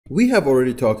We have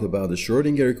already talked about the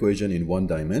Schrodinger equation in one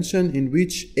dimension, in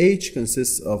which H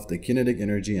consists of the kinetic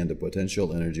energy and the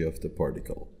potential energy of the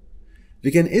particle.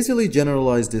 We can easily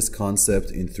generalize this concept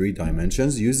in three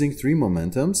dimensions using three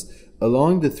momentums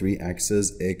along the three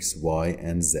axes x, y,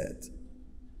 and z.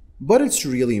 But it's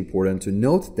really important to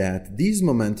note that these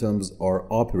momentums are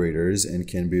operators and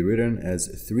can be written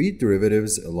as three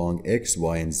derivatives along x,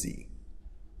 y, and z.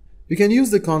 We can use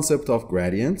the concept of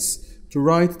gradients to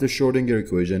write the Schrodinger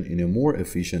equation in a more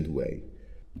efficient way.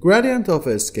 Gradient of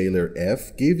a scalar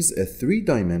f gives a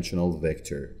three-dimensional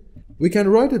vector. We can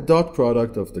write a dot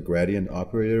product of the gradient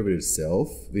operator with itself,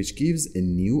 which gives a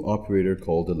new operator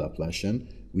called the Laplacian,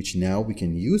 which now we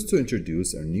can use to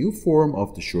introduce a new form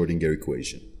of the Schrodinger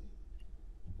equation.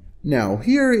 Now,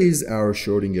 here is our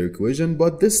Schrodinger equation,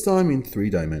 but this time in three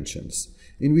dimensions,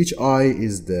 in which I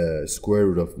is the square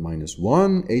root of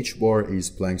 -1, h bar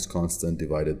is Planck's constant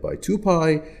divided by 2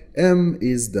 pi, m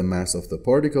is the mass of the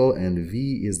particle, and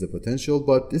v is the potential,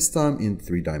 but this time in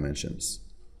three dimensions.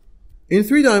 In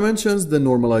three dimensions, the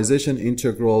normalization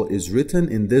integral is written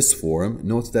in this form.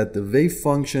 Note that the wave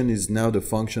function is now the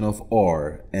function of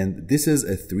r, and this is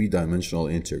a three-dimensional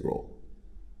integral.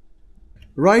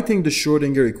 Writing the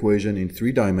Schrodinger equation in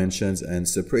three dimensions and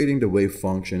separating the wave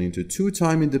function into two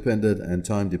time-independent and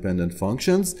time-dependent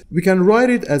functions, we can write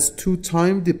it as two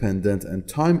time-dependent and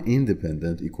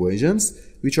time-independent equations,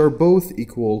 which are both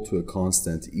equal to a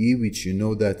constant E, which you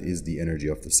know that is the energy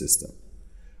of the system.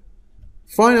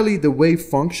 Finally, the wave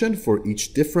function for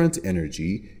each different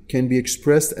energy can be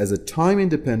expressed as a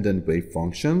time-independent wave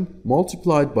function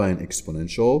multiplied by an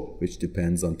exponential, which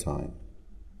depends on time.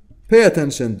 Pay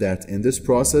attention that in this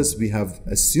process we have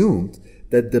assumed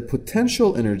that the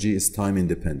potential energy is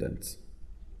time-independent.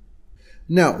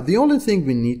 Now, the only thing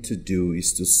we need to do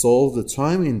is to solve the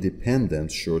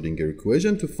time-independent Schrodinger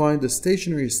equation to find the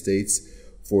stationary states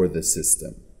for the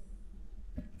system.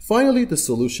 Finally, the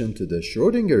solution to the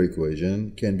Schrodinger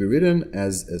equation can be written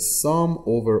as a sum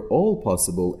over all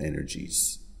possible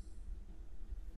energies.